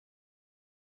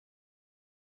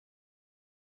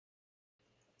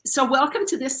So welcome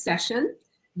to this session.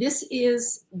 This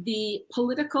is the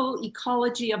Political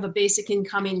Ecology of a Basic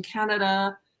Income in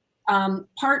Canada,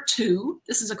 part 2.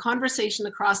 This is a conversation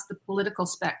across the political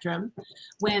spectrum.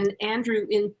 When Andrew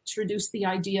introduced the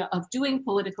idea of doing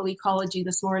political ecology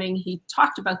this morning, he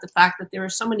talked about the fact that there are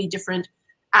so many different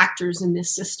actors in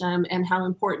this system and how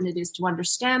important it is to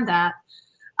understand that.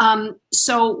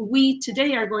 So we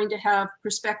today are going to have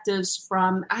perspectives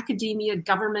from academia,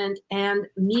 government, and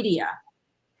media.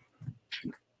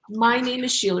 My name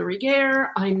is Sheila Reguer.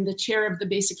 I'm the chair of the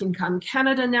Basic Income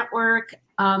Canada Network,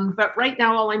 but right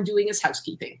now all I'm doing is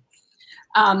housekeeping.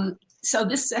 So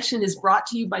this session is brought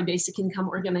to you by basic income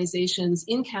organizations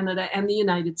in Canada and the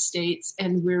United States,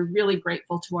 and we're really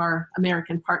grateful to our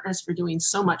American partners for doing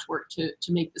so much work to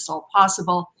make this all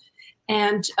possible,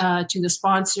 and to the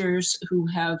sponsors who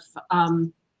have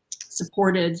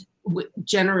supported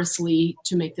generously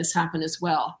to make this happen as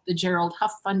well. The Gerald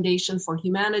Huff Foundation for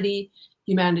Humanity,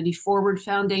 Humanity Forward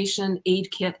Foundation, Aid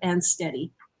Kit, and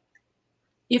Steady.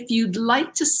 If you'd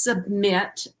like to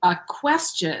submit a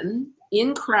question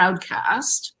in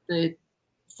Crowdcast, the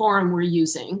forum we're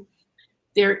using,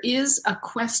 there is a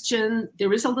question,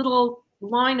 there is a little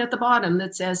line at the bottom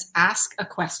that says, ask a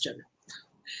question.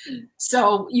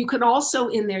 So you can also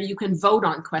in there, you can vote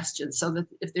on questions so that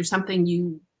if there's something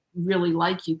you really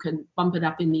like, you can bump it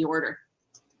up in the order.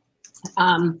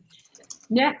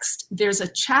 Next, there's a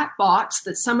chat box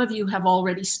that some of you have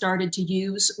already started to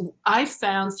use. I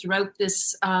found throughout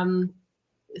this,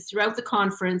 throughout the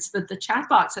conference that the chat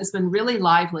box has been really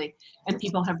lively and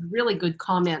people have really good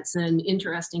comments and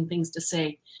interesting things to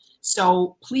say.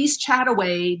 So please chat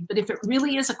away, but if it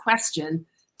really is a question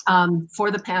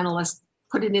for the panelists,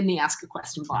 put it in the Ask a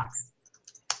Question box.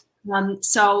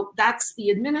 So that's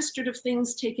the administrative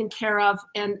things taken care of.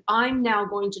 And I'm now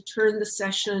going to turn the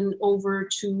session over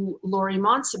to Laurie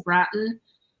Montse-Bratton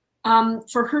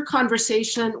for her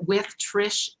conversation with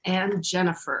Trish and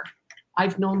Jennifer.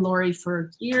 I've known Laurie for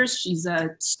years. She's a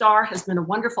star, has been a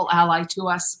wonderful ally to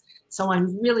us. So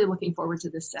I'm really looking forward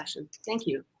to this session. Thank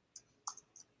you.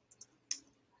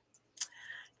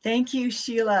 Thank you,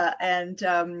 Sheila. And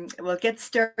we'll get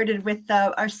started with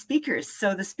our speakers.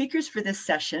 So the speakers for this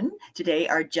session today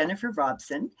are Jennifer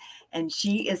Robson, and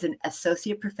she is an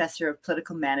associate professor of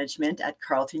political management at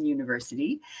Carleton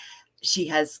University. She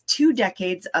has 2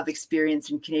 decades of experience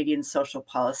in Canadian social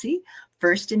policy,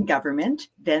 first in government,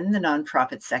 then the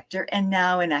nonprofit sector, and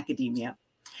now in academia.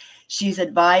 She's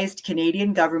advised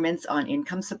Canadian governments on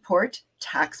income support,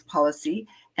 tax policy,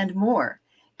 and more,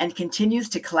 and continues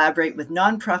to collaborate with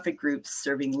nonprofit groups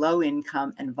serving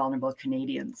low-income and vulnerable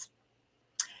Canadians.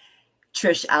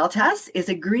 Trish Altas is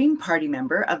a Green Party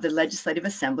member of the Legislative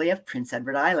Assembly of Prince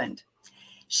Edward Island.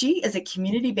 She is a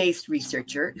community-based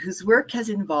researcher whose work has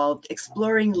involved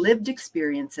exploring lived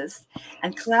experiences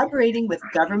and collaborating with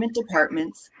government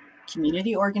departments,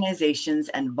 community organizations,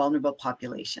 and vulnerable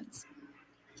populations.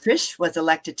 Trish was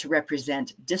elected to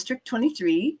represent District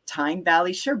 23, Tyne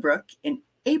Valley, Sherbrooke in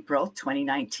April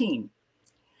 2019.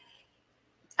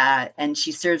 And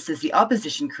she serves as the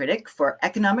opposition critic for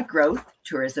economic growth,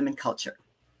 tourism, and culture.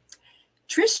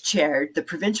 Trish chaired the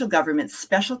provincial government's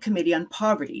Special Committee on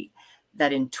Poverty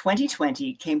that in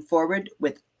 2020 came forward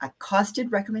with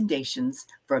costed recommendations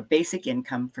for a basic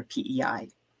income for PEI.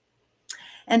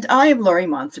 And I am Laurie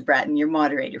Montse-Bratton, your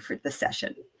moderator for the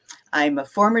session. I'm a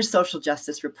former social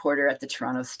justice reporter at the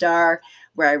Toronto Star,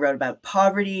 where I wrote about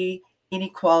poverty,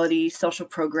 inequality, social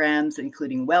programs,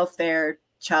 including welfare,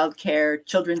 childcare,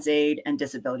 children's aid, and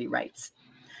disability rights.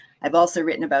 I've also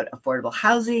written about affordable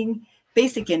housing,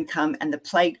 basic income, and the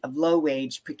plight of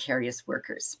low-wage, precarious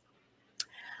workers.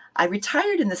 I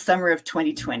retired in the summer of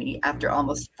 2020 after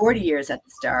almost 40 years at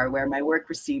the Star, where my work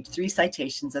received 3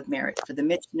 citations of merit for the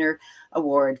Michener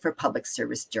Award for Public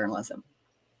Service Journalism.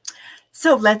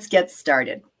 So let's get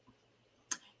started.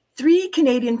 3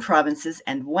 Canadian provinces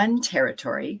and 1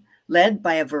 territory, led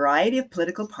by a variety of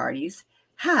political parties,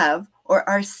 have or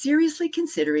are seriously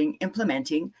considering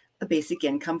implementing a basic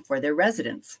income for their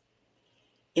residents.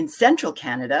 In central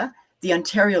Canada, the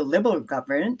Ontario Liberal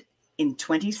government in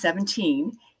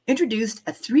 2017 introduced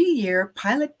a 3-year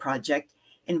pilot project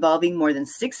involving more than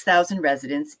 6,000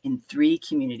 residents in 3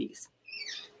 communities.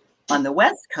 On the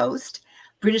West Coast,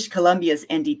 British Columbia's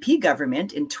NDP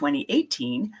government in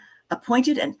 2018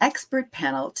 appointed an expert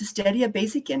panel to study a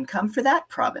basic income for that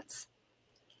province.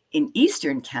 In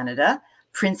Eastern Canada,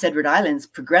 Prince Edward Island's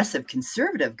Progressive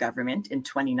Conservative government in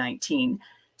 2019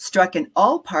 struck an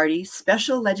all-party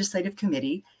special legislative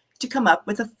committee to come up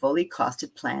with a fully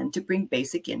costed plan to bring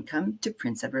basic income to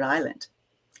Prince Edward Island.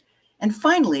 And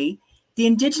finally, the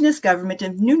Indigenous government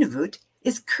of Nunavut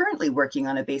is currently working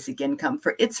on a basic income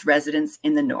for its residents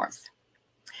in the North.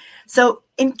 So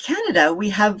in Canada, we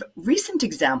have recent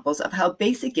examples of how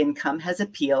basic income has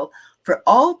appeal for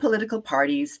all political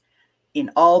parties in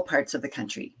all parts of the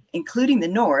country, including the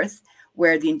North,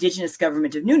 where the Indigenous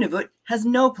government of Nunavut has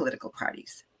no political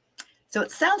parties. So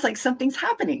it sounds like something's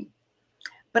happening.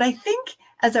 But I think,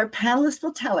 as our panelists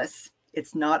will tell us,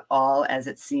 it's not all as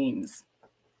it seems.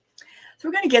 So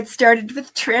we're going to get started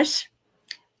with Trish.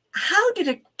 How did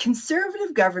a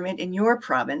conservative government in your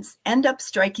province end up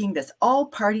striking this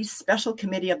all-party special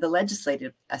committee of the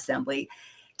Legislative Assembly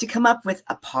to come up with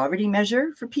a poverty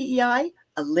measure for PEI,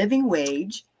 a living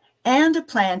wage, and a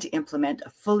plan to implement a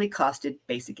fully costed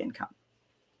basic income?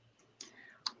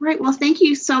 Right. Well, thank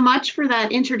you so much for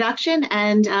that introduction,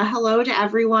 and hello to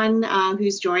everyone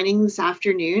who's joining this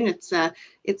afternoon.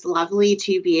 It's lovely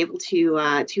to be able to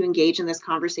engage in this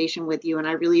conversation with you, and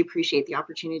I really appreciate the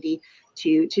opportunity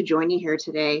to join you here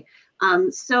today.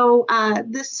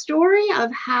 The story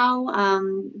of how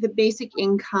the basic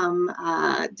income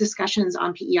discussions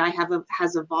on PEI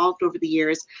has evolved over the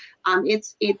years.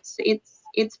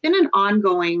 It's been an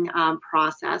ongoing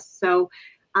process. So.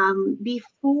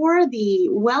 Before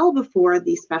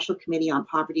the Special Committee on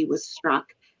Poverty was struck,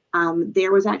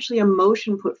 there was actually a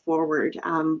motion put forward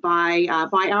by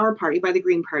our party, by the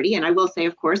Green Party. And I will say,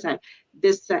 of course, that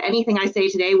anything I say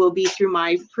today will be through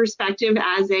my perspective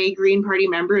as a Green Party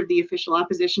member of the official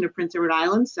opposition of Prince Edward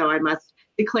Island. So I must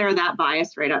declare that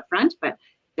bias right up front, but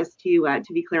just to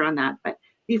be clear on that. But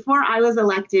before I was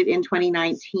elected in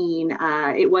 2019,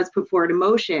 it was put forward a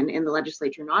motion in the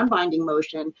legislature, non-binding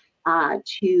motion,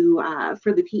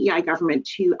 for the PEI government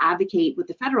to advocate with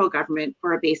the federal government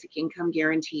for a basic income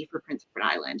guarantee for Prince Edward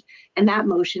Island. And that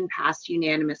motion passed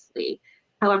unanimously.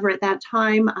 However, at that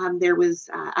time, there was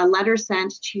a letter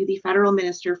sent to the federal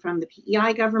minister from the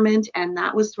PEI government, and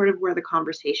that was sort of where the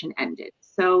conversation ended.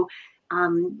 So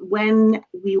when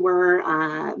there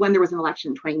was an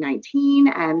election in 2019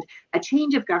 and a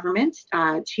change of government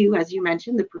to, as you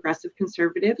mentioned, the Progressive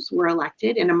Conservatives were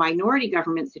elected in a minority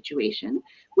government situation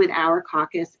with our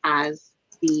caucus as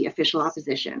the official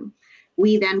opposition.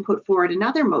 We then put forward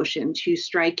another motion to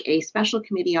strike a special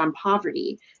committee on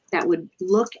poverty that would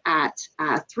look at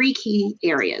three key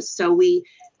areas. So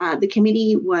the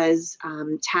committee was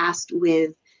tasked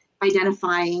with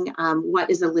identifying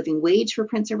what is a living wage for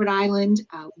Prince Edward Island,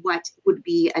 what would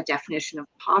be a definition of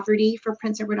poverty for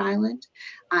Prince Edward Island,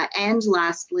 and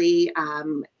lastly,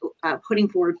 putting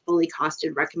forward fully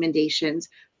costed recommendations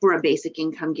for a basic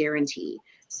income guarantee.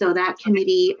 So that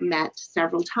committee met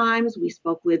several times. We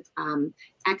spoke with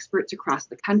experts across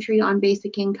the country on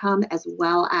basic income, as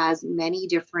well as many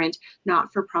different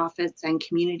not-for-profits and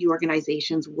community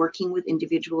organizations working with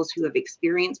individuals who have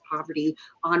experienced poverty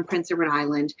on Prince Edward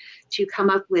Island to come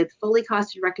up with fully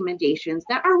costed recommendations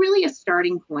that are really a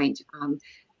starting point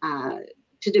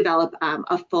to develop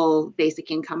a full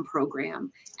basic income program,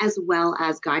 as well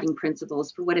as guiding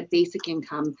principles for what a basic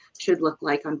income should look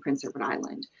like on Prince Edward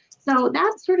Island. So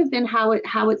that's sort of been how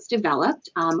it's developed.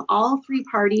 All three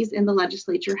parties in the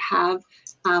legislature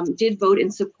did vote in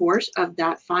support of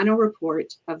that final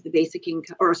report of the basic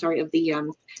income, of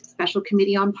the Special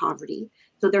Committee on Poverty.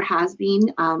 So there has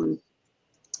been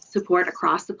support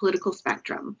across the political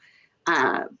spectrum.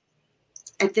 At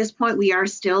this point, we are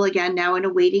still, again, now in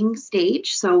a waiting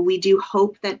stage. So we do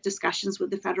hope that discussions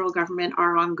with the federal government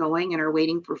are ongoing and are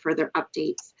waiting for further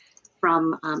updates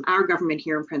from our government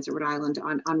here in Prince Edward Island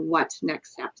on what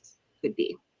next steps could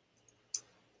be.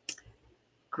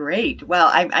 Great. Well,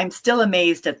 I'm still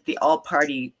amazed at the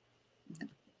all-party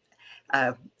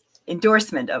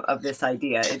endorsement of this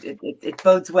idea. It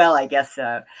bodes well, I guess,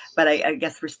 but I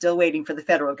guess we're still waiting for the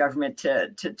federal government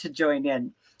to join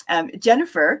in.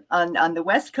 Jennifer, on the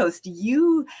West Coast,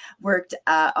 you worked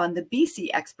on the BC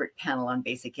expert panel on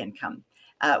basic income,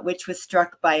 which was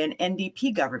struck by an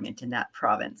NDP government in that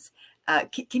province.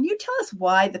 Can you tell us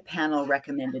why the panel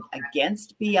recommended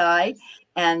against BI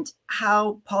and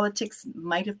how politics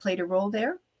might have played a role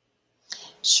there?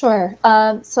 Sure.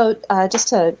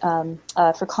 Just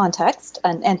for context,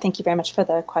 and thank you very much for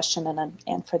the question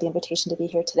and for the invitation to be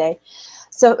here today.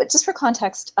 So just for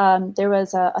context, there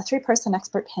was a three-person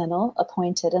expert panel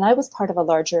appointed, and I was part of a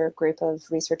larger group of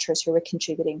researchers who were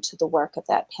contributing to the work of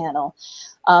that panel.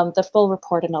 The full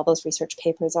report and all those research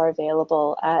papers are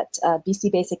available at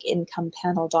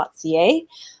bcbasicincomepanel.ca,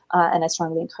 and I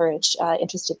strongly encourage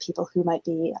interested people who might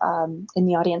be in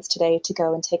the audience today to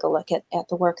go and take a look at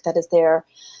the work that is there.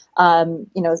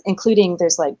 Including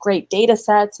there's like great data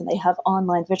sets, and they have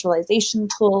online visualization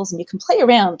tools, and you can play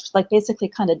around, like basically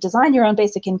kind of design your own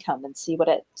basic income and see what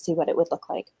it would look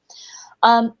like.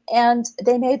 And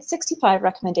they made 65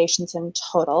 recommendations in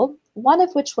total, one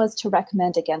of which was to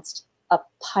recommend against a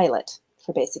pilot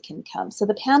for basic income. So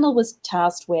the panel was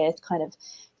tasked with kind of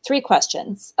 3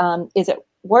 questions. Is it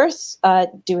worth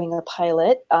doing a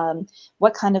pilot?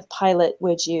 What kind of pilot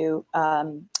would you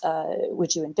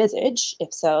envisage,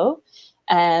 if so?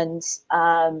 And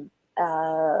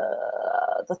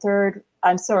the third,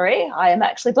 I'm sorry, I am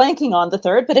actually blanking on the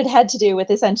third, but it had to do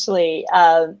with essentially,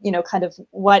 kind of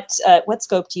what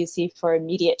scope do you see for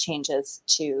immediate changes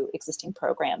to existing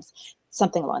programs?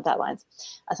 Something along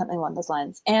those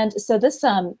lines. And so this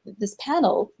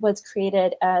panel was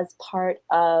created as part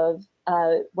of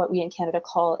what we in Canada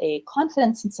call a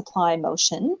confidence and supply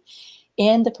motion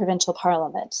in the provincial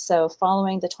parliament. So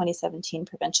following the 2017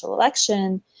 provincial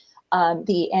election,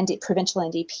 the provincial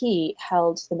NDP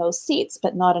held the most seats,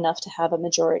 but not enough to have a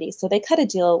majority. So they cut a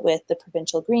deal with the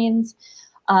provincial Greens.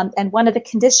 And one of the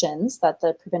conditions that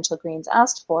the provincial Greens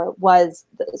asked for was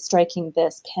striking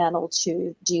this panel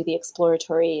to do the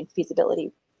exploratory and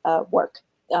feasibility work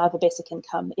of a basic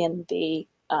income in the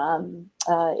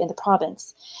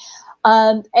province.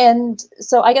 And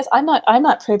so I guess I'm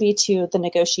not privy to the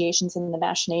negotiations and the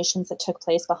machinations that took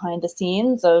place behind the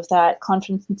scenes of that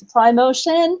confidence and supply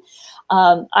motion.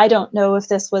 I don't know if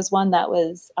this was one that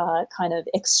was kind of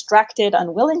extracted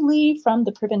unwillingly from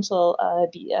the provincial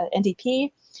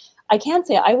NDP. I can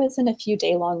say I was in a few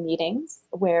day-long meetings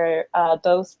where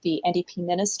both the NDP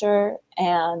minister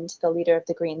and the leader of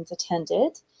the Greens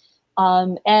attended.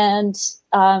 I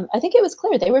think it was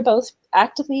clear they were both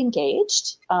actively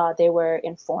engaged. They were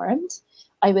informed.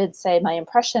 I would say my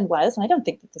impression was, and I don't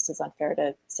think that this is unfair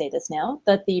to say this now,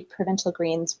 that the provincial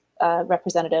Greens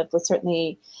representative was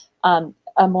certainly a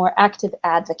more active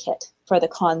advocate for the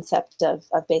concept of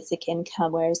basic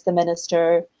income, whereas the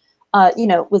minister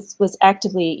was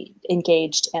actively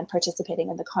engaged and participating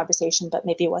in the conversation, but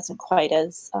maybe wasn't quite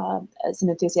as an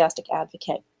enthusiastic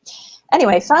advocate.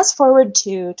 Anyway, fast forward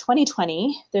to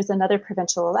 2020, there's another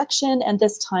provincial election, and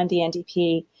this time the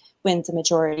NDP wins a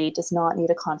majority, does not need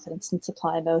a confidence and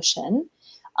supply motion.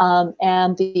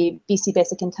 And the BC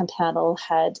Basic Income panel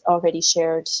had already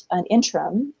shared an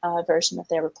interim version of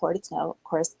their report. It's now, of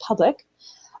course, public.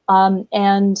 Many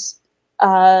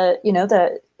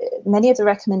of the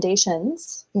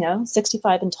recommendations,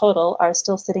 65 in total, are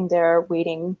still sitting there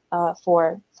waiting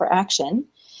for action.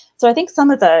 So I think some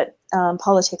of the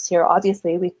politics here,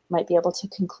 obviously, we might be able to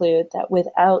conclude that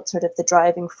without sort of the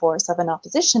driving force of an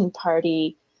opposition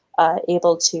party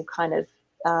able to kind of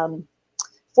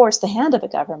force the hand of a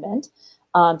government,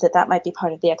 that might be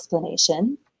part of the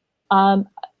explanation.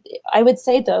 I would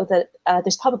say, though, that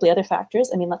there's probably other factors.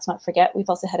 I mean, let's not forget, we've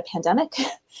also had a pandemic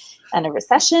and a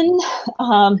recession.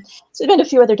 So there's been a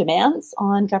few other demands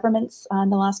on governments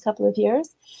in the last couple of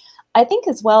years. I think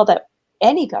as well that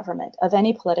any government of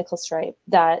any political stripe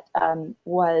that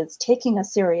was taking a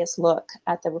serious look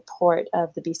at the report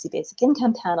of the BC Basic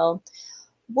Income panel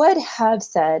would have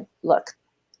said, look,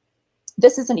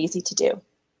 this isn't easy to do,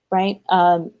 right?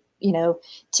 To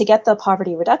get the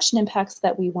poverty reduction impacts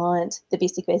that we want, the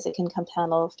BC Basic Income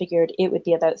panel figured it would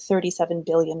be about $37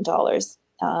 billion.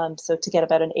 So to get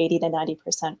about an 80 to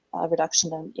 90%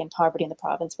 reduction in poverty in the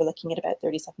province, we're looking at about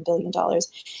 $37 billion,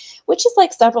 which is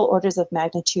like several orders of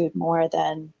magnitude more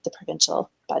than the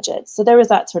provincial budget. So there was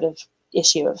that sort of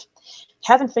issue of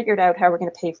haven't figured out how we're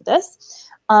going to pay for this.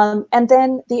 And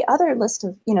then the other list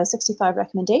of 65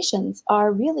 recommendations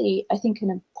are really, I think,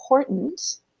 an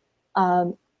important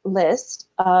list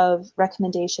of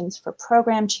recommendations for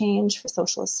program change, for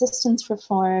social assistance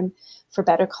reform, for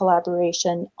better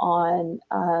collaboration on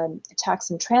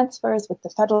tax and transfers with the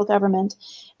federal government.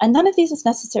 And none of these is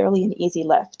necessarily an easy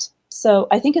lift. So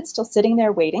I think it's still sitting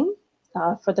there waiting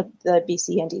for the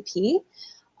BC NDP.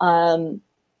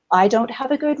 I don't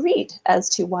have a good read as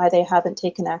to why they haven't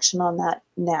taken action on that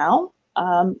now.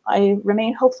 I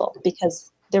remain hopeful because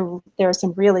there are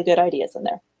some really good ideas in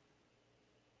there.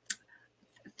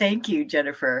 Thank you,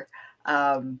 Jennifer.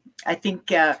 I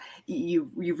think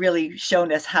you've really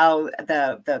shown us how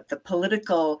the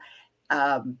political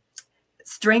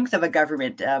strength of a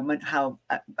government, how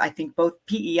I think both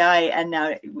PEI and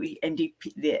now NDP,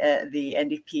 the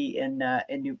NDP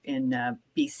in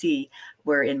BC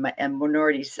were in a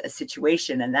minority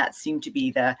situation, and that seemed to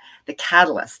be the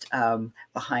catalyst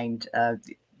behind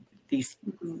these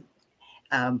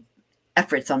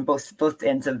efforts on both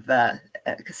ends of the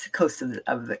coast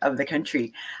of the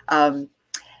country.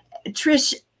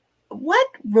 Trish, what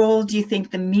role do you think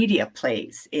the media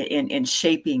plays in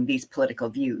shaping these political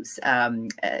views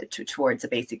towards a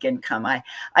basic income? I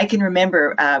can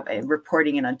remember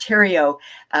reporting in Ontario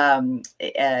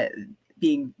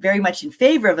being very much in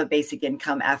favor of a basic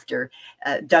income after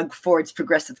Doug Ford's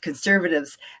Progressive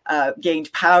Conservatives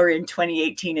gained power in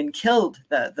 2018 and killed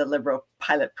the Liberal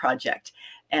pilot project.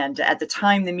 And at the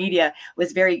time, the media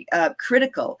was very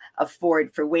critical of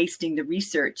Ford for wasting the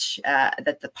research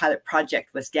that the pilot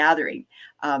project was gathering.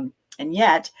 And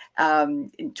yet,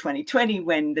 in 2020,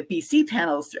 when the BC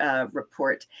panel's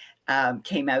report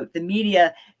came out, the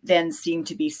media then seemed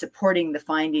to be supporting the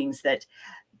findings that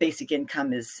basic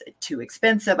income is too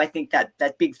expensive. I think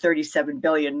that big 37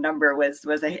 billion number was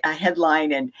a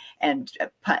headline, and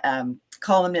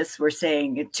columnists were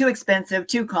saying too expensive,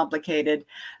 too complicated,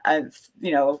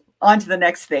 you know, on to the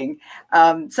next thing.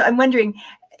 So I'm wondering,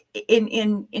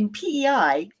 in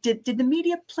PEI, did the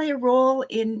media play a role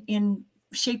in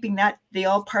shaping the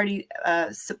all-party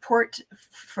support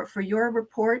for your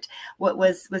report? What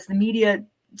was the media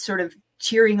sort of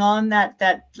cheering on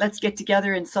that let's get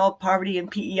together and solve poverty in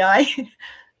PEI?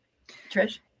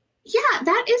 Trish? Yeah,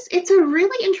 it's a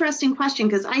really interesting question,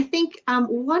 because I think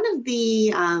one of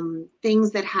the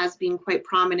things that has been quite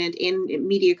prominent in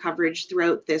media coverage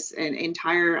throughout this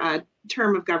entire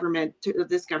term of government, of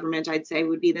this government, I'd say,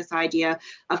 would be this idea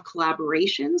of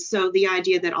collaboration. So the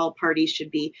idea that all parties should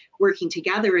be working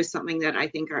together is something that I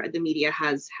think the media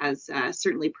has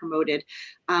certainly promoted.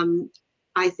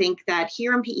 I think that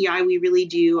here in PEI, we really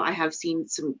do. I have seen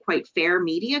some quite fair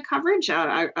media coverage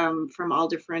from all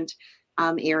different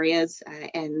areas,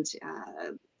 and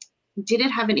did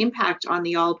it have an impact on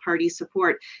the all-party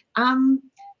support?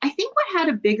 I think what had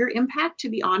a bigger impact, to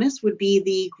be honest, would be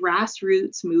the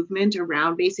grassroots movement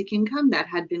around basic income that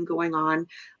had been going on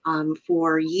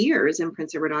for years in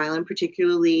Prince Edward Island.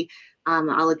 Particularly,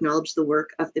 I'll acknowledge the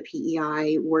work of the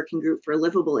PEI Working Group for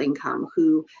Livable Income,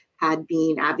 who had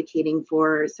been advocating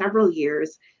for several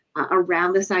years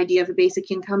around this idea of a basic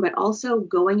income, but also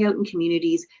going out in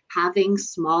communities, having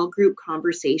small group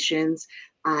conversations,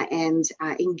 and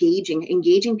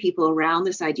engaging people around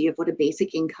this idea of what a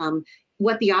basic income,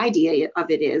 what the idea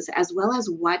of it is, as well as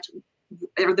what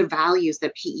are the values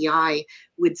that PEI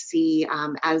would see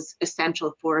as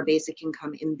essential for a basic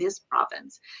income in this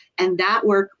province. And that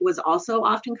work was also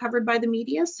often covered by the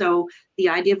media. So the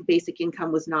idea of basic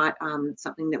income was not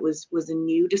something that was a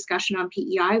new discussion on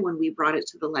PEI when we brought it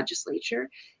to the legislature.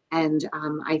 And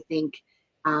I think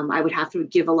I would have to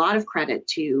give a lot of credit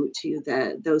to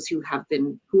those who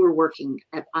are working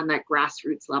on that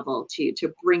grassroots level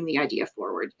to bring the idea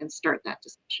forward and start that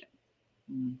discussion.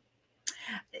 Mm.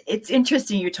 It's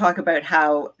interesting you talk about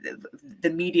how the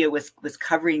media was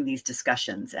covering these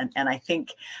discussions, and I think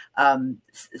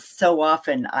so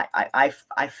often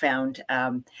I found,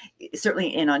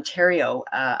 certainly in Ontario,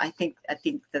 I think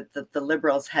that the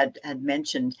Liberals had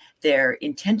mentioned their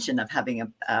intention of having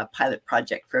a pilot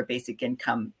project for a basic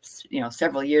income, you know,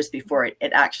 several years before it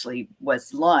actually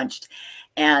was launched,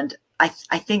 and I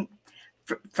think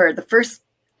for the first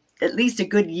at least a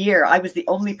good year, I was the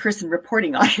only person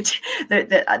reporting on it.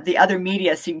 The other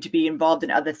media seemed to be involved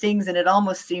in other things, and it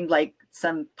almost seemed like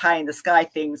some pie in the sky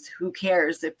things. Who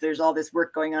cares if there's all this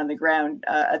work going on the ground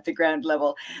at the ground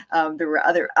level? There were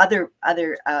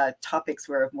other topics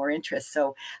were of more interest.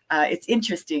 So it's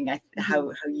interesting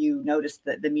how you noticed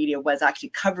that the media was actually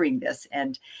covering this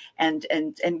and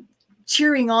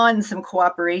cheering on some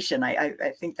cooperation.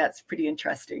 I think that's pretty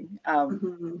interesting.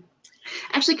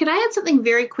 Actually, could I add something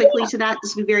very quickly to that?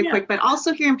 This will be very quick, but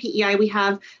also here in PEI, we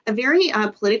have a very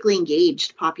politically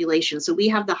engaged population. So we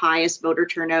have the highest voter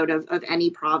turnout of any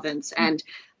province. And,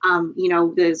 you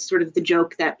know, there's sort of the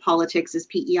joke that politics is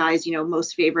PEI's, you know,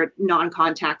 most favorite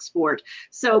non-contact sport.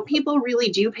 So people really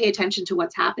do pay attention to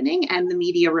what's happening, and the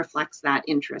media reflects that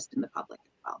interest in the public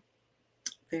as well.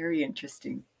 Very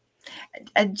interesting.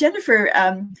 Jennifer,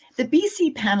 the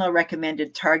BC panel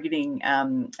recommended targeting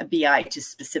a BI to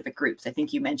specific groups. I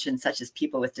think you mentioned such as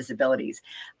people with disabilities.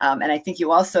 And I think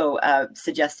you also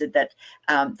suggested that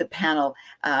the panel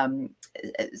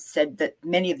said that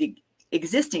many of the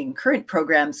existing current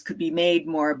programs could be made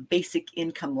more basic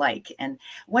income-like, and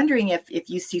wondering if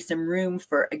you see some room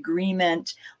for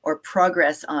agreement or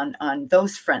progress on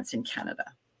those fronts in Canada.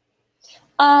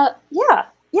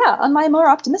 Yeah, on my more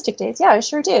optimistic days, yeah, I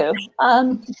sure do.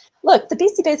 Look, the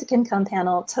BC Basic Income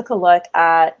panel took a look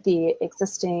at the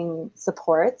existing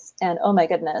supports, and oh my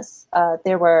goodness,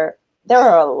 there are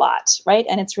a lot, right?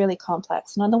 And it's really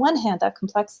complex. And on the one hand, that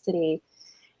complexity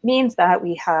means that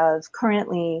we have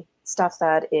currently stuff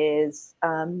that is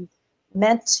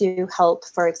meant to help,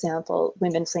 for example,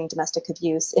 women fleeing domestic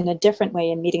abuse in a different way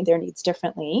and meeting their needs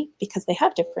differently because they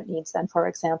have different needs than, for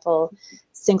example,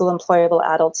 single employable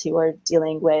adults who are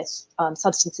dealing with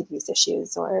substance abuse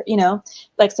issues, or, you know,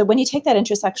 like, so when you take that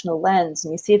intersectional lens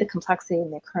and you see the complexity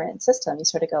in the current system, you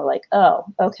sort of go like, oh,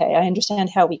 okay, I understand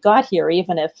how we got here,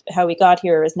 even if how we got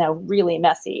here is now really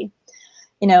messy.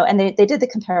 You know, and they did the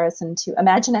comparison to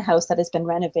imagine a house that has been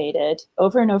renovated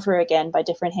over and over again by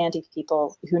different handy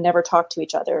people who never talk to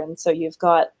each other. And so you've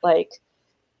got like,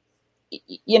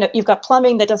 you know, you've got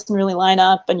plumbing that doesn't really line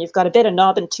up, and you've got a bit of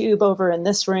knob and tube over in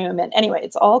this room. And anyway,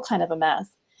 it's all kind of a mess.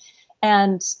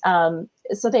 And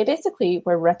so they basically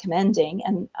were recommending,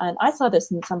 and I saw this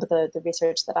in some of the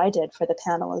research that I did for the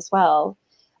panel as well,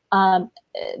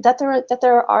 that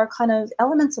there are kind of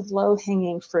elements of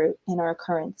low-hanging fruit in our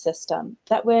current system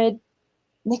that would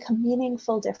make a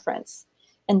meaningful difference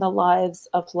in the lives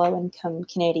of low-income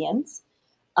Canadians,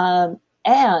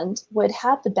 and would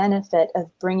have the benefit of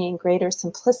bringing greater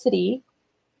simplicity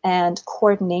and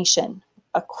coordination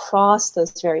across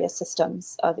those various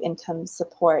systems of income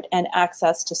support and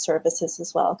access to services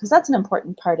as well, because that's an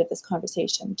important part of this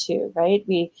conversation too, right?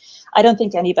 I don't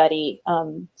think anybody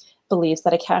believes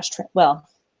that a cash, well,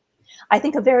 I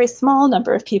think a very small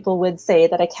number of people would say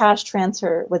that a cash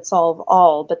transfer would solve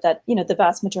all, but that, you know, the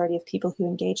vast majority of people who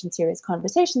engage in serious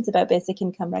conversations about basic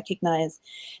income recognize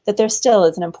that there still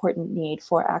is an important need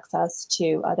for access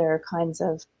to other kinds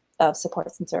of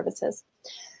supports and services.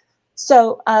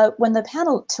 So when the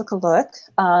panel took a look,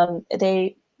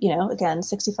 they, you know, again,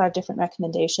 65 different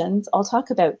recommendations. I'll talk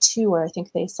about 2 where I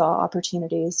think they saw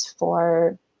opportunities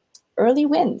for early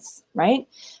wins, right?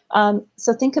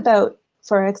 So think about,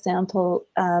 for example,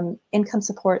 income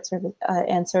support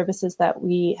and services that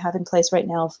we have in place right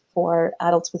now for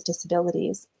adults with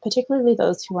disabilities, particularly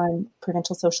those who are on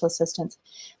provincial social assistance,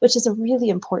 which is a really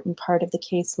important part of the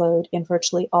caseload in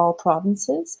virtually all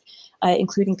provinces,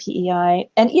 including PEI,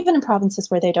 and even in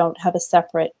provinces where they don't have a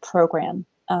separate program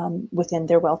within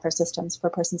their welfare systems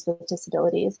for persons with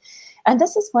disabilities. And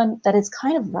this is one that is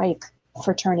kind of ripe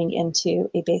for turning into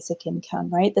a basic income,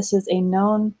 right? This is a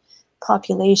known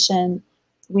population.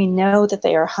 We know that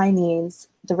they are high needs.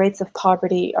 The rates of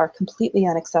poverty are completely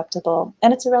unacceptable,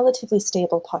 and it's a relatively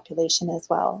stable population as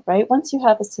well, right? Once you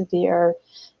have a severe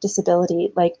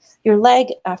disability, like your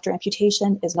leg after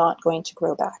amputation is not going to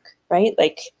grow back, right?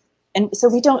 Like, and so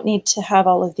we don't need to have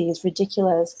all of these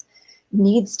ridiculous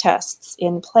needs tests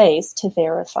in place to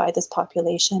verify this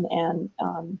population and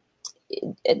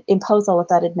impose all of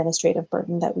that administrative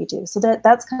burden that we do. So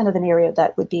that's kind of an area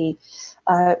that would be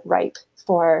ripe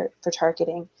for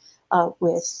targeting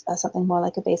with something more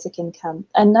like a basic income.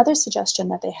 Another suggestion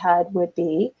that they had would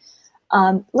be,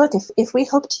 look, if we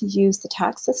hope to use the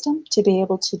tax system to be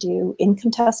able to do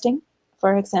income testing,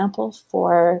 for example,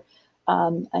 for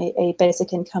a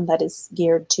basic income that is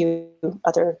geared to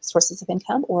other sources of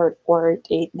income, or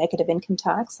a negative income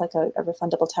tax, like a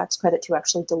refundable tax credit to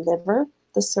actually deliver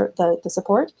the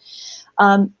support,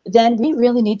 then we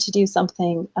really need to do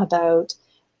something about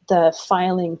the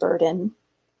filing burden,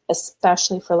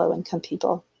 especially for low-income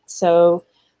people. So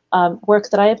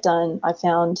work that I have done, I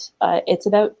found it's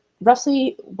about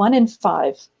roughly 1 in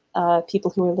 5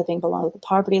 people who are living below the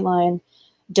poverty line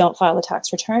don't file a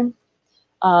tax return.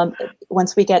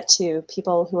 Once we get to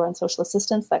people who are on social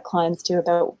assistance, that climbs to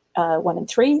about 1 in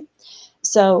 3.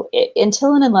 So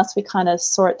until and unless we kind of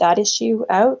sort that issue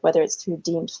out, whether it's through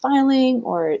deemed filing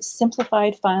or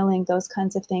simplified filing, those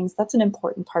kinds of things, that's an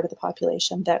important part of the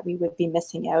population that we would be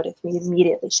missing out if we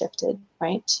immediately shifted,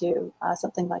 right, to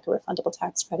something like a refundable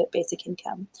tax credit, basic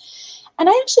income. And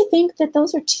I actually think that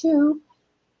those are 2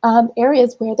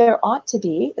 areas where there ought to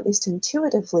be, at least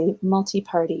intuitively,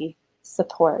 multi-party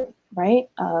support, right?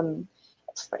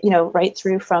 You know, right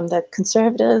through from the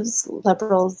Conservatives,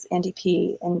 Liberals,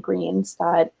 NDP, and Greens.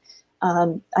 That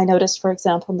I noticed, for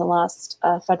example, in the last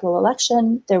federal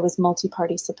election, there was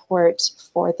multi-party support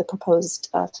for the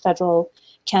proposed federal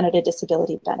Canada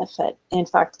Disability Benefit. In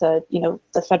fact, the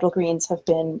federal Greens have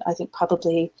been, I think,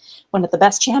 probably one of the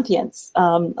best champions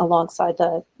alongside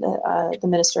the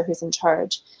minister who's in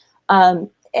charge.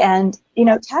 And, you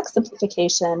know, tax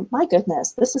simplification, my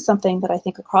goodness, this is something that I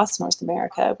think across North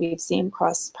America we've seen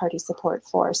cross-party support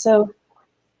for. So,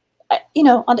 you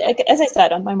know, as I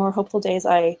said, on my more hopeful days,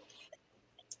 I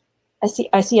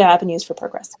see avenues for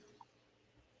progress.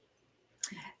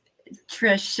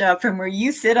 Trish, from where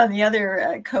you sit on the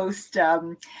other coast,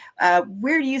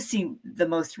 where do you see the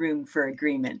most room for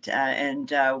agreement?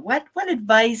 And what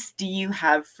advice do you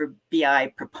have for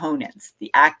BI proponents,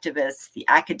 the activists, the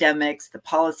academics, the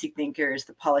policy thinkers,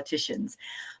 the politicians,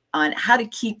 on how to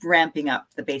keep ramping up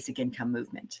the basic income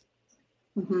movement?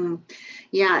 Mm-hmm.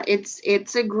 Yeah,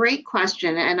 it's a great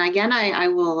question, and again, I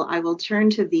will turn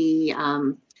to the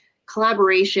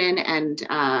collaboration and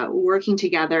working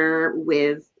together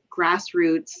with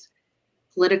grassroots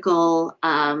political,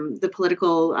 the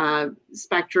political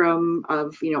spectrum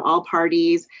of all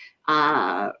parties,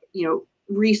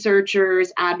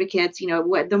 researchers, advocates.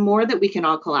 The more that we can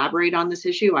all collaborate on this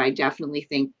issue, I definitely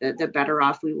think that the better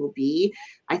off we will be.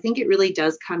 I think it really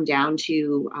does come down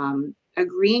to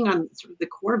agreeing on sort of the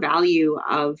core value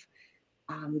of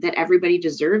that everybody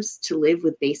deserves to live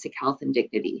with basic health and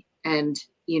dignity. And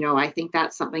I think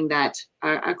that's something that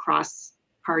across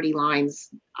party lines,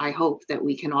 I hope that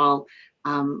we can all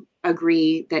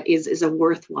agree that is a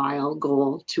worthwhile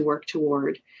goal to work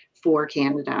toward for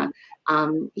Canada.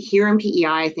 Here in PEI,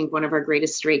 I think one of our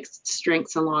greatest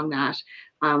strengths along that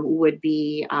would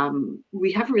be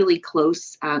we have really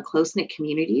close-knit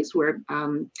communities where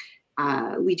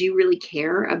we do really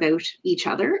care about each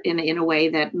other in a way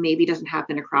that maybe doesn't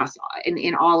happen across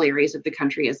in all areas of the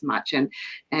country as much. And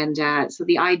so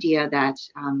the idea that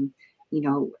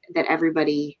that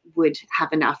everybody would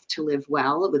have enough to live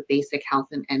well with basic health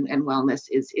and wellness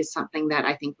is something that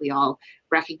I think we all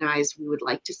recognize we would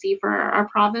like to see for our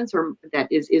province, or that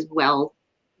is well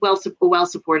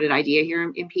supported idea here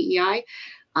in PEI.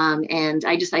 And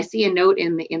I see a note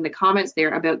in the comments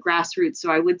there about grassroots.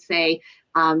 So I would say,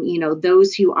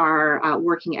 those who are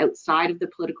working outside of the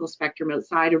political spectrum,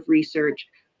 outside of research,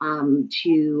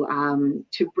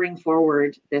 to bring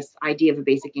forward this idea of a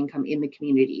basic income in the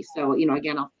community. So,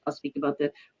 again, I'll speak about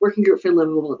the Working Group for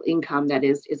Livable Income. That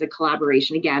is a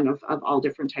collaboration, again, of all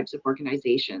different types of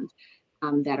organizations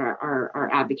that are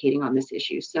advocating on this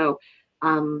issue. So,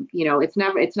 it's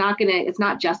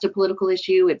not just a political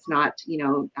issue. It's not,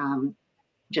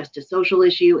 just a social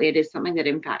issue. It is something that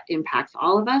impacts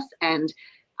all of us. And,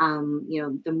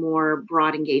 the more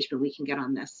broad engagement we can get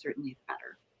on this, certainly the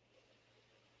better.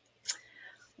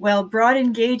 Well, broad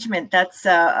engagement, that's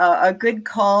a good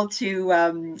call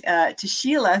to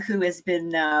Sheila, who has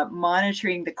been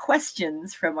monitoring the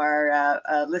questions from our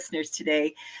listeners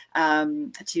today,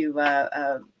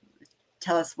 to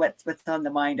tell us what's on the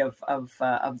mind of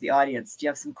the audience. Do you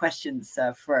have some questions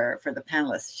for the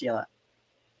panelists, Sheila?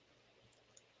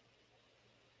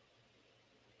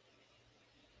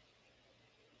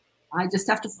 I just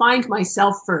have to find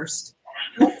myself first.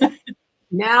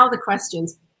 Now the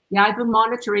questions. Yeah, I've been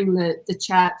monitoring the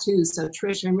chat too. So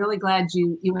Trish, I'm really glad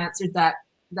you answered that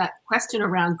question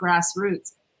around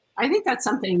grassroots. I think that's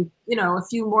something, a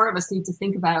few more of us need to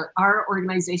think about. Our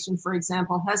organization, for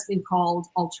example, has been called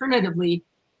alternatively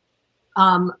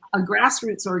a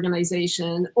grassroots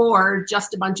organization or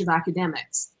just a bunch of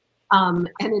academics. And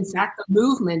in fact, the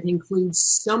movement includes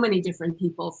so many different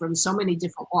people from so many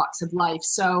different walks of life.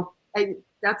 So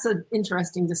that's an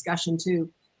interesting discussion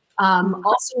too.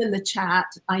 Also in the chat,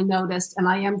 I noticed, and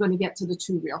I am going to get to the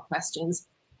two real questions.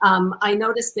 I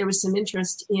noticed there was some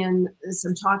interest in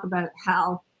some talk about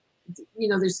how,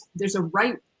 there's a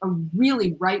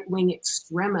really right-wing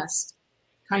extremist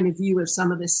kind of view of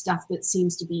some of this stuff that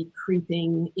seems to be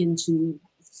creeping into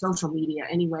social media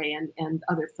anyway, and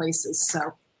other places.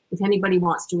 So if anybody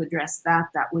wants to address that,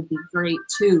 that would be great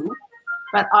too.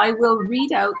 But I will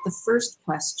read out the first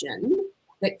question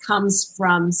that comes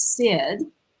from Sid.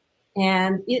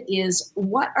 And it is,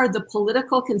 what are the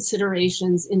political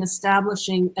considerations in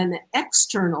establishing an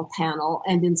external panel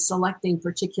and in selecting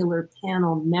particular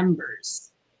panel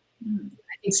members?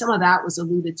 I think some of that was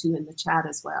alluded to in the chat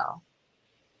as well.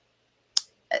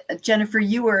 Jennifer,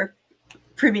 you were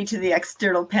privy to the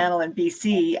external panel in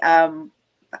BC.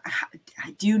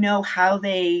 Do you know how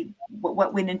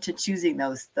what went into choosing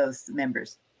those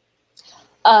members?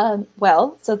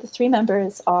 Well, so the three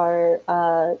members are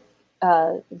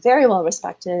very well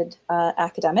respected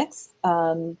academics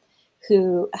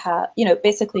who have,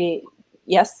 basically,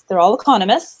 yes, they're all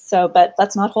economists. So, but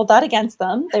let's not hold that against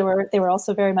them. They were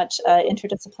also very much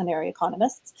interdisciplinary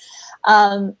economists.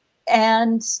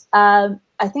 And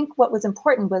I think what was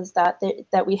important was that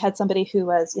we had somebody who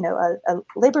was, a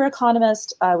labor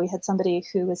economist. We had somebody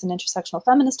who was an intersectional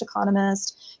feminist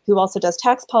economist who also does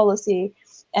tax policy.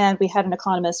 And we had an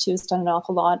economist who's done an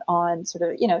awful lot on sort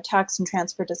of, tax and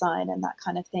transfer design and that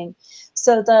kind of thing.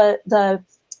 So the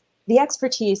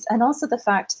expertise, and also the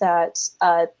fact that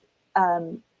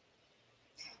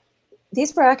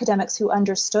these were academics who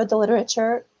understood the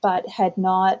literature, but had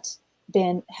not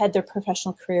had their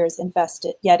professional careers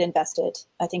invested,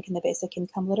 I think, in the basic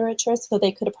income literature. So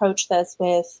they could approach this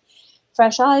with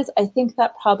fresh eyes. I think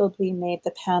that probably made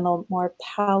the panel more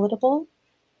palatable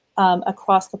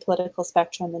across the political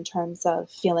spectrum in terms of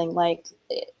feeling like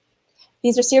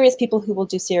these are serious people who will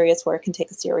do serious work and take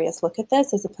a serious look at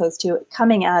this, as opposed to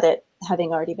coming at it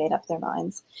having already made up their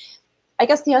minds. I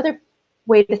guess the other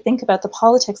way to think about the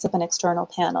politics of an external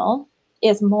panel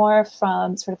is more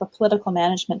from sort of a political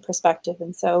management perspective.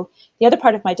 And so the other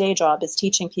part of my day job is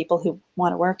teaching people who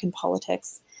want to work in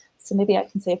politics. So maybe I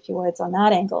can say a few words on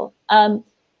that angle.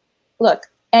 Look,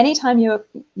 anytime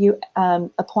you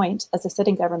appoint, as a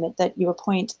sitting government, that you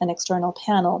appoint an external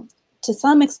panel, to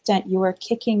some extent, you are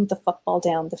kicking the football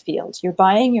down the field. You're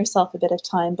buying yourself a bit of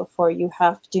time before you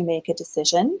have to make a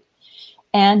decision.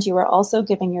 And you are also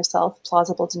giving yourself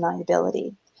plausible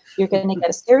deniability. You're going to get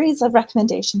a series of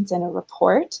recommendations in a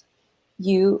report.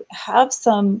 You have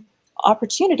some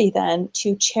opportunity then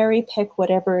to cherry pick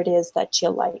whatever it is that you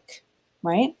like,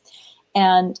 right?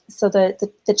 And so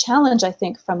the challenge, I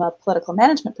think, from a political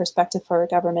management perspective for a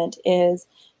government is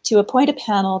to appoint a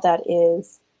panel that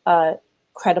is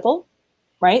credible,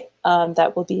 right?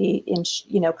 That will be,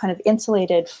 kind of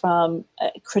insulated from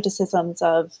criticisms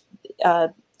of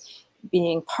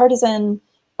being partisan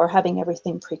or having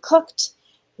everything pre-cooked,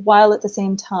 while at the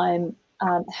same time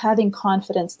having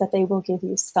confidence that they will give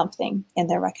you something in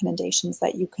their recommendations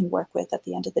that you can work with at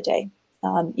the end of the day,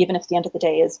 even if the end of the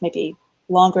day is maybe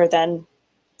longer than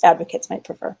advocates might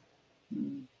prefer.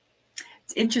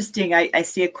 It's interesting. I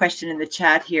see a question in the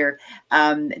chat here.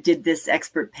 Did this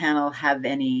expert panel have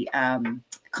any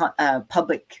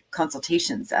public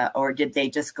consultations, or did they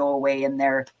just go away in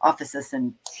their offices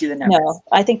and do the numbers? No,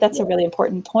 I think that's a really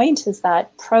important point, is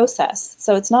that process.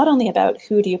 So it's not only about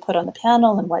who do you put on the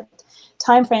panel and what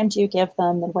time frame do you give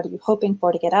them and what are you hoping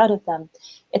for to get out of them.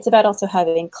 It's about also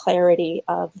having clarity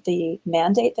of the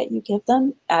mandate that you give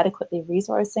them, adequately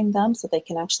resourcing them so they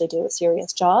can actually do a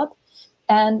serious job,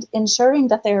 and ensuring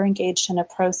that they're engaged in a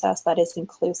process that is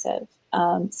inclusive.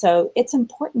 So it's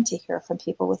important to hear from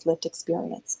people with lived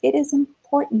experience. It is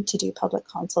important to do public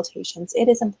consultations. It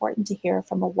is important to hear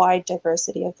from a wide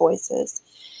diversity of voices.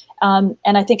 And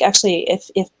I think actually if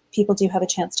people do have a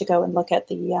chance to go and look at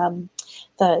the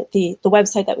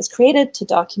website that was created to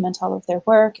document all of their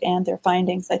work and their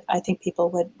findings, I think people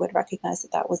would recognize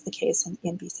that that was the case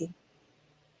in BC.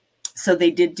 So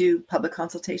they did do public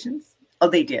consultations? Oh,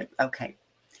 they did. Okay.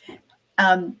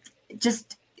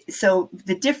 So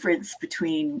the difference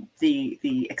between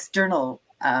the external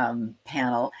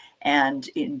panel and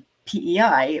in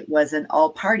PEI was an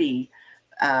all-party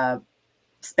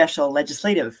special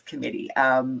legislative committee.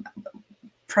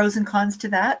 Pros and cons to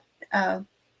that,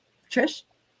 Trish?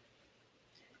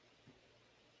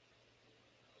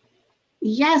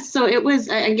 Yes, so it was,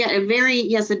 again,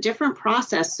 a different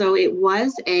process. So it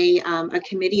was a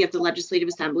committee of the Legislative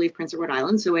Assembly of Prince Edward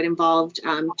Island. So it involved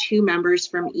 2 members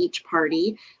from each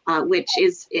party, which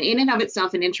is in and of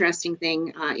itself an interesting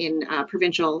thing in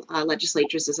provincial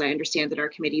legislatures, as I understand that our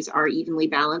committees are evenly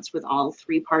balanced with all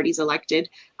 3 parties elected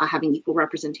having equal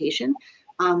representation.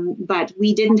 But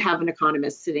we didn't have an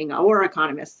economist sitting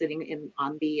in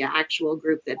on the actual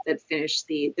group that finished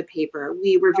the paper.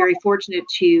 We were very fortunate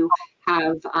to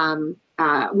have,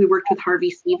 we worked with Harvey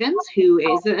Stevens, who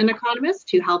is an economist,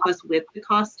 to help us with the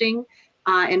costing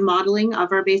and modeling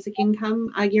of our basic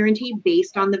income guarantee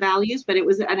based on the values, but it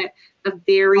was a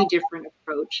very different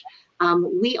approach.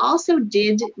 We also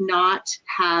did not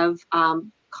have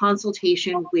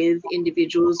consultation with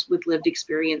individuals with lived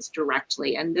experience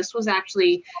directly. And this was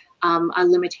actually a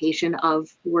limitation of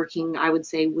working, I would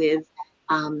say, with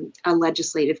a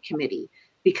legislative committee,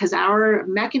 because our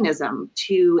mechanism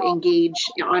to engage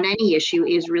on any issue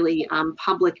is really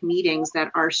public meetings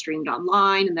that are streamed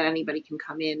online and that anybody can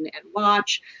come in and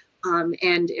watch.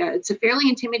 And it's a fairly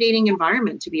intimidating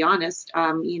environment, to be honest.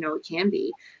 It can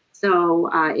be. So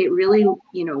it really,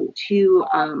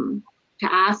 to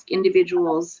ask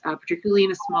individuals, particularly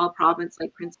in a small province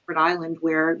like Prince Edward Island,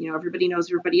 where everybody knows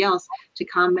everybody else, to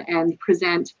come and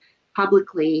present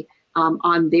publicly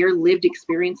on their lived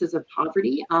experiences of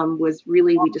poverty was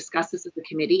really, we discussed this as a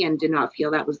committee and did not feel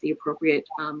that was the appropriate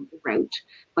route.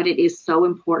 But it is so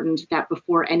important that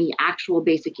before any actual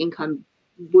basic income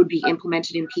would be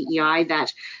implemented in PEI,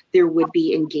 that there would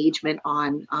be engagement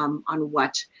on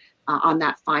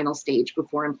that final stage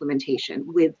before implementation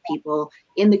with people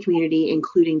in the community,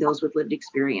 including those with lived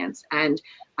experience. And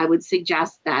I would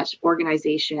suggest that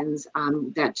organizations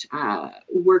that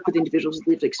work with individuals with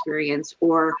lived experience,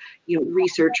 or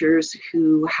researchers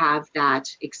who have that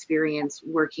experience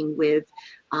working with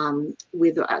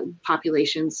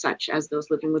populations such as those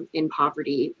living in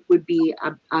poverty, would be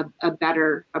a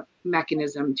better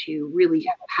mechanism to really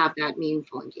have that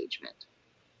meaningful engagement.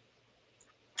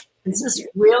 This is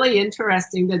really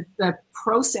interesting that the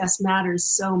process matters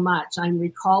so much. I'm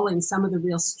recalling some of the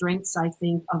real strengths, I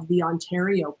think, of the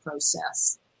Ontario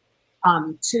process,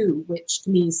 too, which to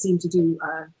me seemed to do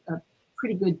a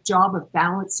pretty good job of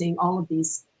balancing all of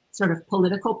these sort of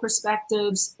political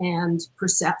perspectives and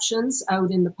perceptions out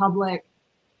in the public,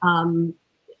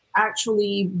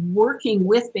 actually working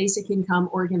with basic income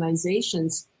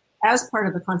organizations as part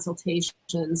of the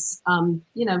consultations,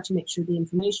 you know, to make sure the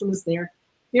information was there.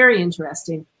 Very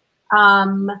interesting.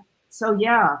 So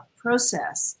yeah,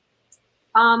 process.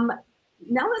 Now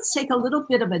let's take a little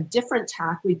bit of a different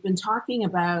tack. We've been talking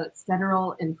about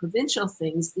federal and provincial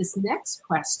things. This next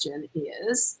question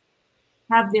is,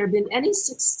 have there been any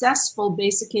successful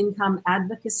basic income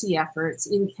advocacy efforts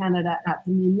in Canada at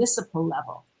the municipal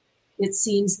level? It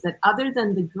seems that other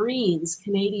than the Greens,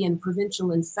 Canadian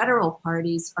provincial and federal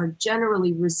parties are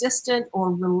generally resistant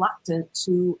or reluctant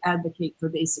to advocate for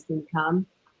basic income.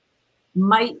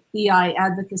 Might BI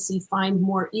advocacy find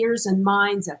more ears and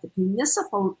minds at the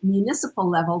municipal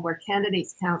level, where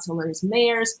candidates, councillors,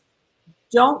 mayors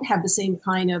don't have the same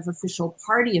kind of official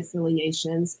party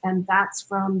affiliations? And that's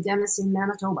from Dennis in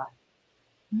Manitoba.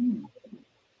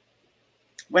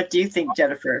 What do you think,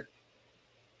 Jennifer?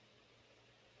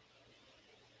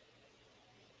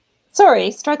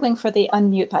 Sorry, struggling for the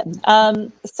unmute button.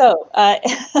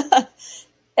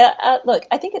 Look,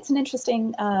 I think it's an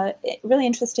interesting, really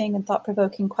interesting and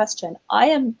thought-provoking question.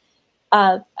 I'm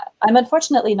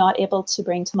unfortunately not able to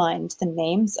bring to mind the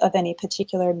names of any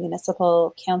particular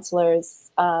municipal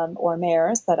councillors or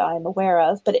mayors that I'm aware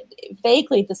of, but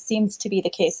vaguely this seems to be the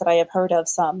case that I have heard of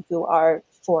some who are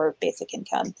for basic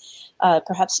income.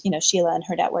 Perhaps, you know, Sheila and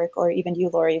her network, or even you,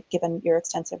 Laurie, given your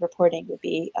extensive reporting, would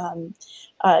be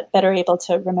better able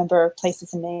to remember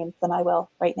places and names than I will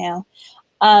right now.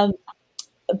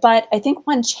 But I think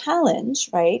one challenge,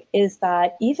 right, is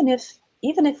that even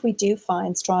if we do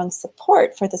find strong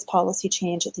support for this policy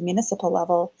change at the municipal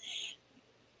level,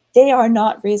 they are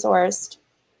not resourced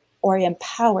or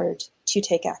empowered to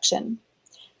take action.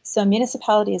 So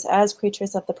municipalities, as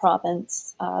creatures of the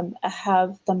province,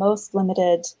 have the most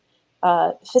limited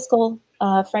fiscal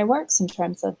frameworks in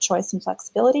terms of choice and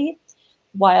flexibility,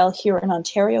 while here in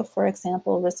Ontario, for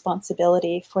example,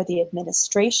 responsibility for the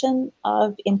administration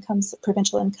of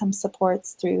provincial income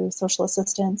supports through social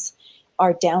assistance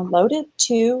are downloaded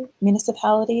to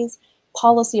municipalities.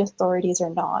 Policy authorities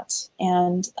are not.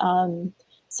 And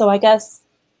so I guess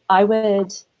I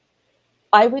would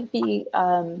be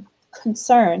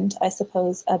concerned, I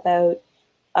suppose, about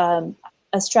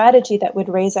a strategy that would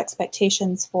raise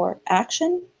expectations for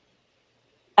action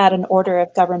at an order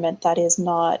of government that is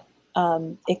not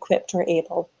equipped or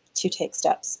able to take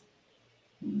steps.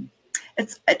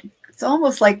 It's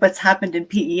almost like what's happened in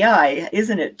PEI,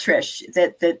 isn't it, Trish?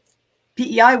 That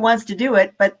PEI wants to do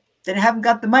it, but they haven't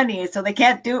got the money, so they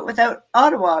can't do it without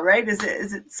Ottawa, right? Is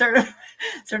it sort of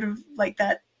like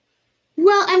that?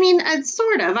 Well, I mean,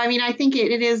 sort of. I mean, I think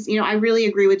it is, you know, I really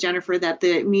agree with Jennifer that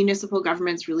the municipal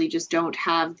governments really just don't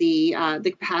have the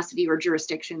capacity or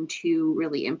jurisdiction to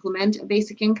really implement a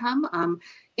basic income.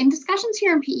 In discussions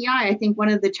here in PEI, I think one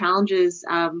of the challenges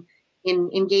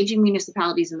in engaging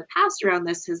municipalities in the past around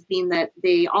this has been that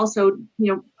they also,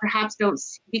 you know, perhaps don't,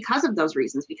 because of those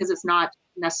reasons, because it's not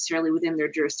necessarily within their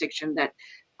jurisdiction, that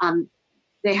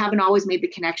they haven't always made the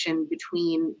connection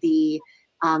between the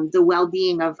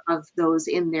well-being of those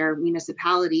in their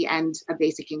municipality and a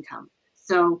basic income.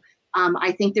 So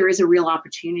I think there is a real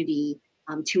opportunity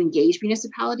to engage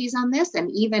municipalities on this,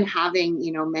 and even having,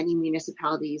 you know, many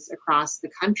municipalities across the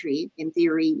country, in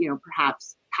theory, you know,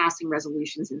 perhaps passing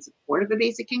resolutions in support of a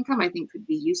basic income, I think could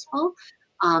be useful.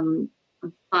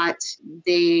 But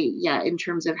they, yeah, in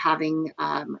terms of having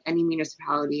any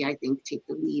municipality, I think, take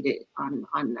the lead on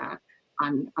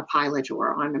a pilot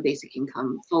or on a basic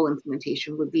income full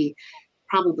implementation would be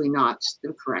probably not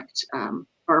the correct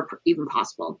or even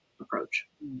possible approach.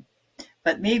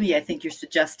 But maybe I think you're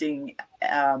suggesting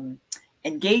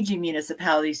engaging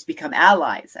municipalities to become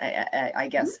allies. I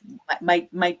guess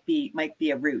might be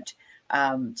a route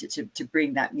to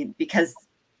bring that, because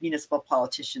municipal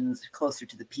politicians closer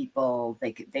to the people,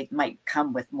 they might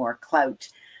come with more clout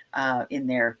in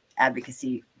their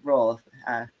advocacy role.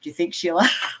 Do you think, Sheila?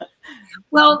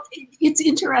 Well, it's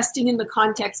interesting in the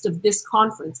context of this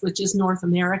conference, which is North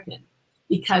American,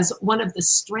 because one of the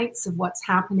strengths of what's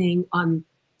happening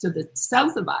to the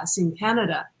south of us in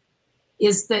Canada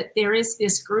is that there is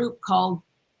this group called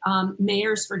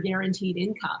Mayors for Guaranteed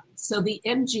Income. So the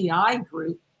MGI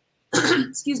group,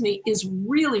 excuse me, is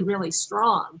really, really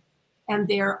strong. And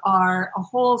there are a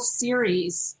whole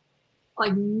series,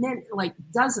 like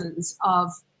dozens of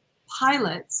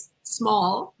pilots,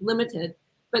 small, limited,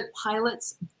 but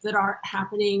pilots that are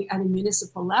happening at a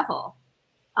municipal level.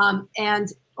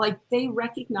 And like they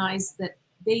recognize that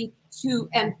they too,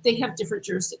 and they have different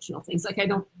jurisdictional things. Like I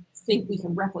don't think we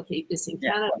can replicate this in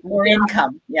Canada. More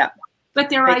income, But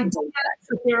their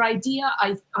idea,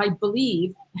 I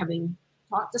believe, having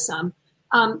talked to some,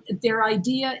 their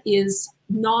idea is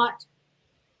not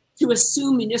to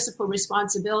assume municipal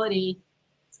responsibility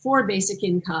for basic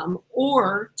income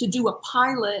or to do a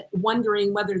pilot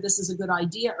wondering whether this is a good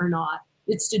idea or not.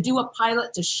 It's to do a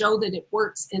pilot to show that it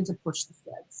works and to push the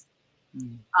feds.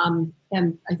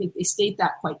 And I think they state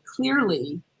that quite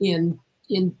clearly in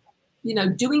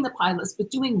doing the pilots, but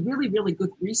doing really, really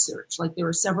good research. Like there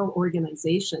are several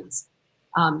organizations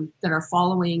that are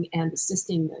following and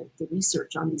assisting the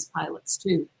research on these pilots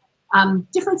too.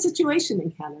 Different situation in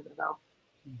Canada though.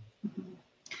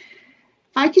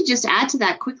 If I could just add to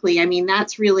that quickly, I mean,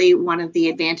 that's really one of the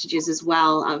advantages as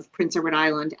well of Prince Edward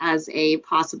Island as a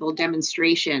possible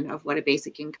demonstration of what a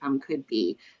basic income could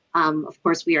be. Of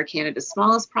course, we are Canada's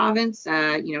smallest province,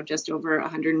 just over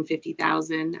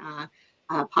 150,000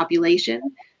 population.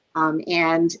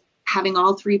 And having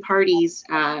all three parties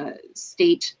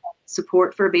state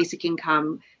support for a basic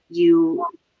income, you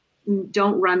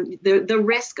don't run the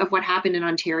risk of what happened in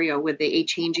Ontario with a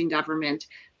changing government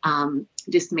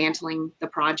dismantling the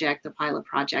project, the pilot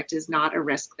project, is not a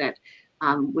risk that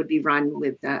would be run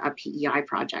with a PEI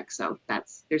project. So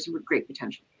there's great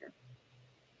potential here.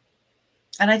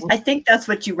 And I think that's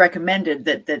what you recommended,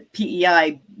 that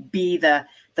PEI be the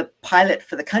pilot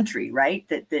for the country, right?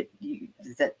 That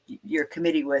your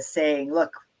committee was saying,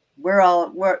 look,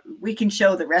 we can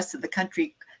show the rest of the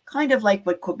country, kind of like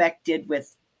what Quebec did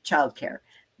with childcare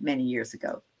many years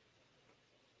ago.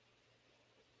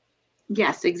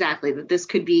 Yes, exactly. That this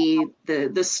could be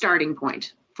the starting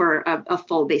point for a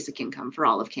full basic income for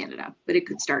all of Canada, but it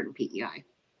could start in PEI.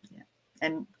 Yeah,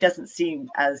 and doesn't seem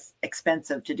as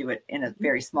expensive to do it in a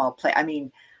very small place. I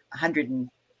mean,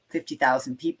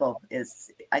 150,000 people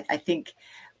is, I think,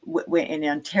 in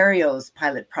Ontario's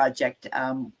pilot project,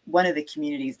 one of the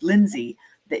communities, Lindsay,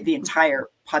 the entire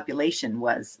population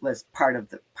was part of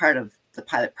the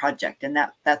pilot project, and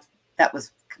that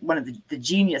was one of the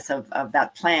genius of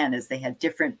that plan, is they had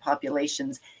different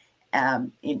populations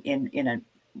in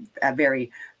a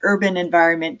very urban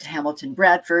environment, Hamilton,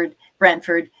 Brantford,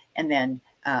 and then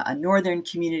a northern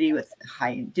community with high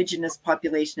Indigenous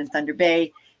population in Thunder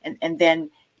Bay, and then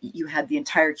you had the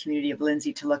entire community of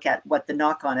Lindsay to look at what the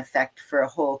knock-on effect for a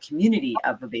whole community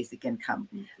of a basic income.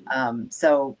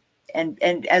 So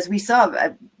as we saw,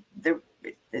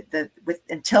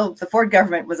 until the Ford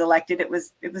government was elected, it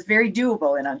was very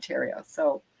doable in Ontario.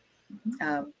 So,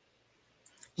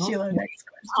 Sheila, next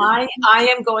question. I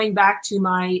am going back to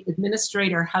my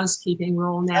administrator housekeeping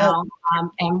role now,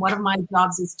 and one of my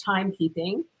jobs is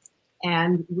timekeeping,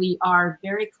 and we are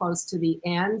very close to the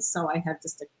end. So I have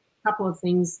just a couple of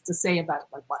things to say about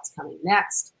like what's coming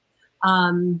next.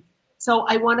 So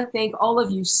I want to thank all of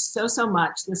you so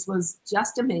much. This was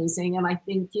just amazing. And I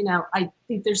think, I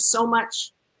think there's so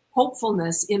much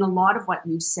hopefulness in a lot of what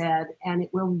you said, and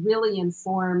it will really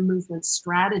inform movement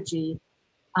strategy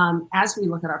as we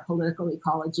look at our political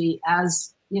ecology,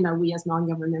 as, we as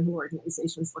non-governmental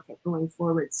organizations look at going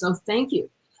forward. So thank you.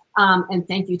 And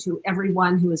thank you to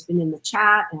everyone who has been in the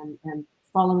chat and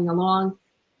following along.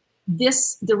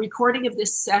 The recording of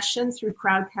this session through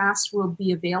Crowdcast will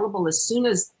be available as soon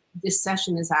as this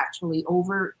session is actually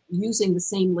over, using the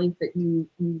same link that you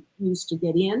used to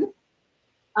get in.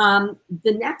 The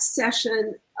next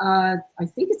session, I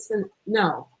think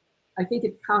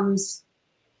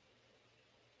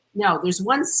there's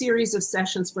one series of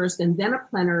sessions first and then a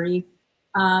plenary.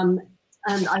 And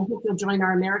I hope you'll join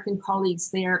our American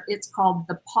colleagues there. It's called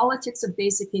The Politics of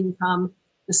Basic Income,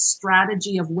 the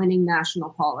Strategy of Winning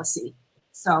National Policy.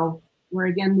 So we're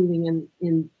again moving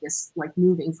in this, like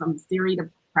moving from theory to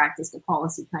practice to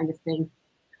policy kind of thing.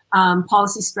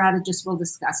 Policy strategists will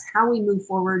discuss how we move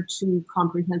forward to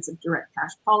comprehensive direct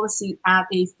cash policy at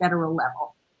a federal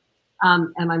level.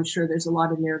 And I'm sure there's a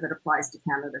lot in there that applies to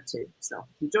Canada too. So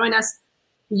if you join us,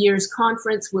 the year's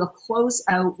conference will close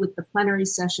out with the plenary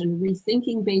session,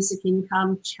 Rethinking Basic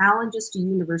Income, Challenges to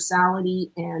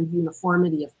Universality and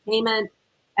Uniformity of Payment.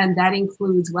 And that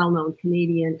includes well-known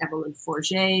Canadian Evelyn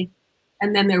Forget.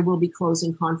 And then there will be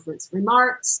closing conference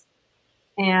remarks.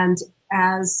 And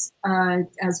as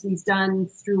we've done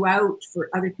throughout for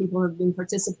other people who have been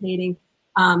participating,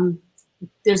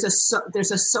 there's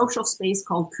a social space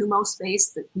called Kumo Space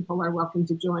that people are welcome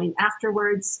to join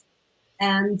afterwards.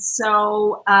 And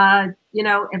so, you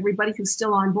know, everybody who's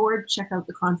still on board, check out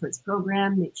the conference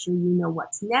program, make sure you know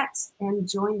what's next, and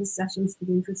join the sessions that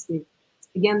interest you.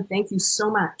 Again, thank you so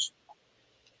much.